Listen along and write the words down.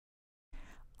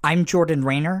I'm Jordan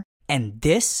Rayner, and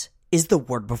this is the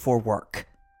Word Before Work.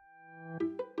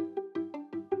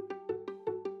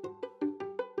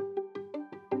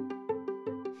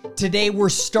 Today we're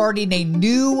starting a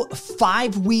new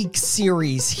 5-week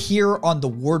series here on the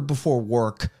Word Before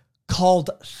Work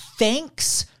called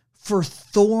Thanks for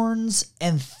Thorns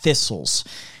and Thistles.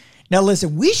 Now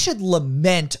listen, we should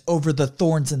lament over the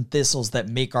thorns and thistles that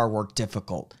make our work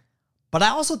difficult, but I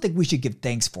also think we should give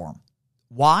thanks for them.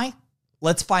 Why?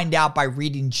 Let's find out by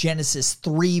reading Genesis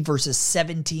 3 verses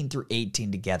 17 through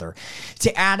 18 together.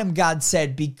 To Adam, God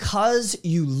said, "Because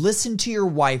you listened to your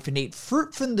wife and ate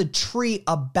fruit from the tree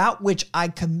about which I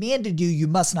commanded you, you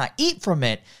must not eat from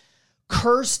it.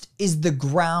 Cursed is the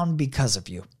ground because of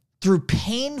you. Through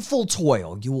painful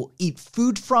toil, you will eat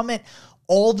food from it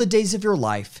all the days of your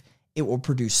life. It will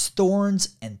produce thorns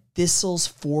and thistles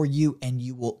for you, and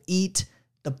you will eat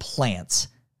the plants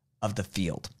of the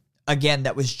field." Again,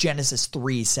 that was Genesis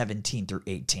 3, 17 through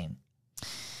 18.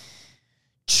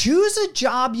 Choose a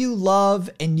job you love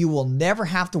and you will never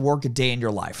have to work a day in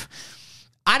your life.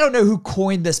 I don't know who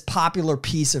coined this popular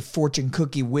piece of fortune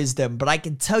cookie wisdom, but I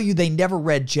can tell you they never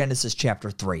read Genesis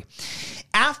chapter 3.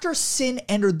 After sin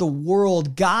entered the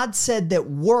world, God said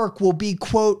that work will be,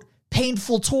 quote,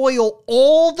 painful toil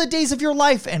all the days of your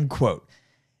life, end quote.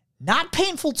 Not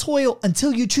painful toil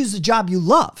until you choose a job you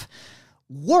love.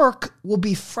 Work will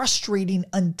be frustrating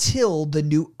until the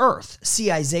new earth.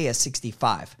 See Isaiah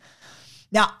 65.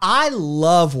 Now, I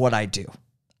love what I do.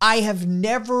 I have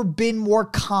never been more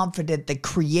confident that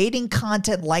creating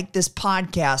content like this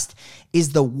podcast is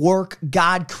the work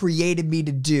God created me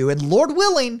to do. And Lord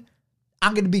willing,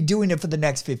 I'm going to be doing it for the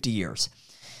next 50 years.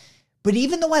 But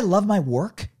even though I love my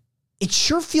work, it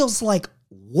sure feels like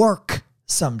work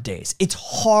some days. It's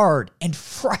hard and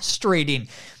frustrating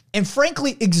and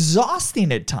frankly,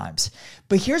 exhausting at times.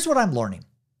 But here's what I'm learning.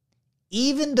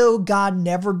 Even though God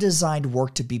never designed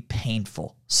work to be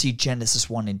painful, see Genesis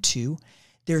 1 and 2,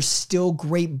 there's still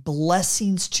great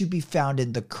blessings to be found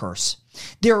in the curse.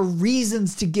 There are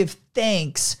reasons to give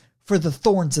thanks for the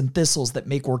thorns and thistles that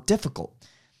make work difficult.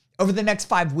 Over the next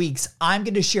 5 weeks, I'm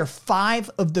going to share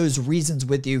 5 of those reasons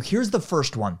with you. Here's the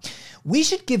first one. We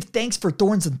should give thanks for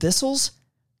thorns and thistles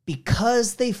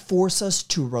because they force us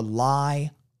to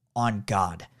rely on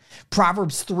God.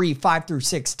 Proverbs 3, 5 through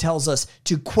 6 tells us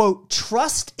to, quote,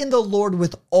 trust in the Lord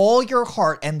with all your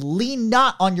heart and lean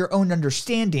not on your own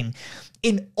understanding.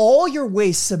 In all your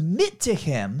ways submit to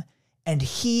him, and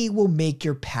he will make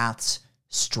your paths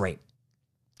straight.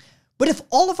 But if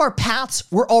all of our paths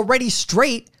were already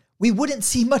straight, we wouldn't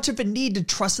see much of a need to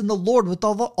trust in the Lord with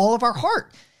all of our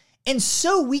heart. And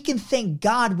so we can thank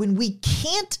God when we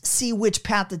can't see which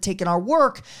path to take in our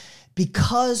work,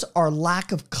 because our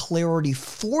lack of clarity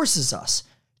forces us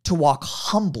to walk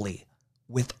humbly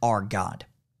with our God.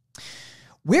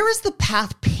 Where is the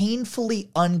path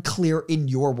painfully unclear in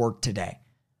your work today?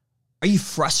 Are you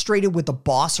frustrated with a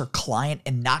boss or client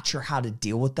and not sure how to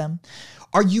deal with them?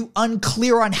 Are you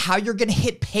unclear on how you're going to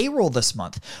hit payroll this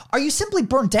month? Are you simply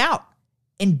burnt out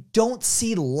and don't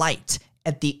see light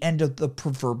at the end of the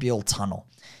proverbial tunnel?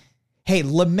 Hey,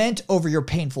 lament over your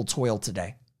painful toil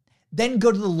today. Then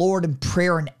go to the Lord in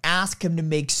prayer and ask him to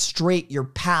make straight your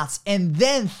paths, and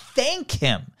then thank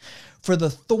him for the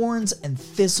thorns and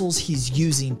thistles he's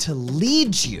using to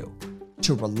lead you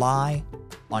to rely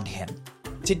on him.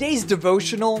 Today's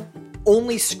devotional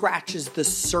only scratches the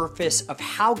surface of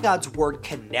how God's word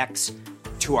connects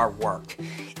to our work.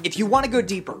 If you want to go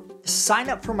deeper, sign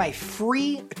up for my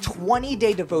free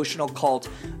 20-day devotional called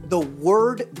The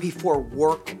Word Before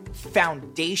Work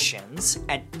Foundations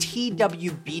at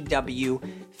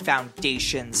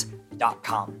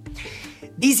twbwfoundations.com.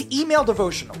 These email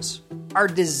devotionals are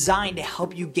designed to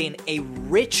help you gain a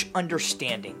rich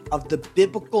understanding of the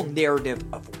biblical narrative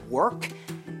of work,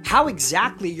 how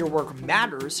exactly your work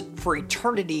matters for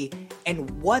eternity, and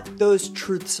what those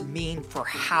truths mean for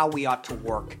how we ought to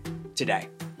work today.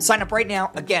 Sign up right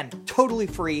now, again, totally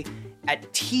free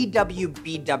at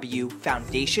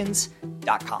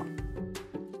twbwfoundations.com.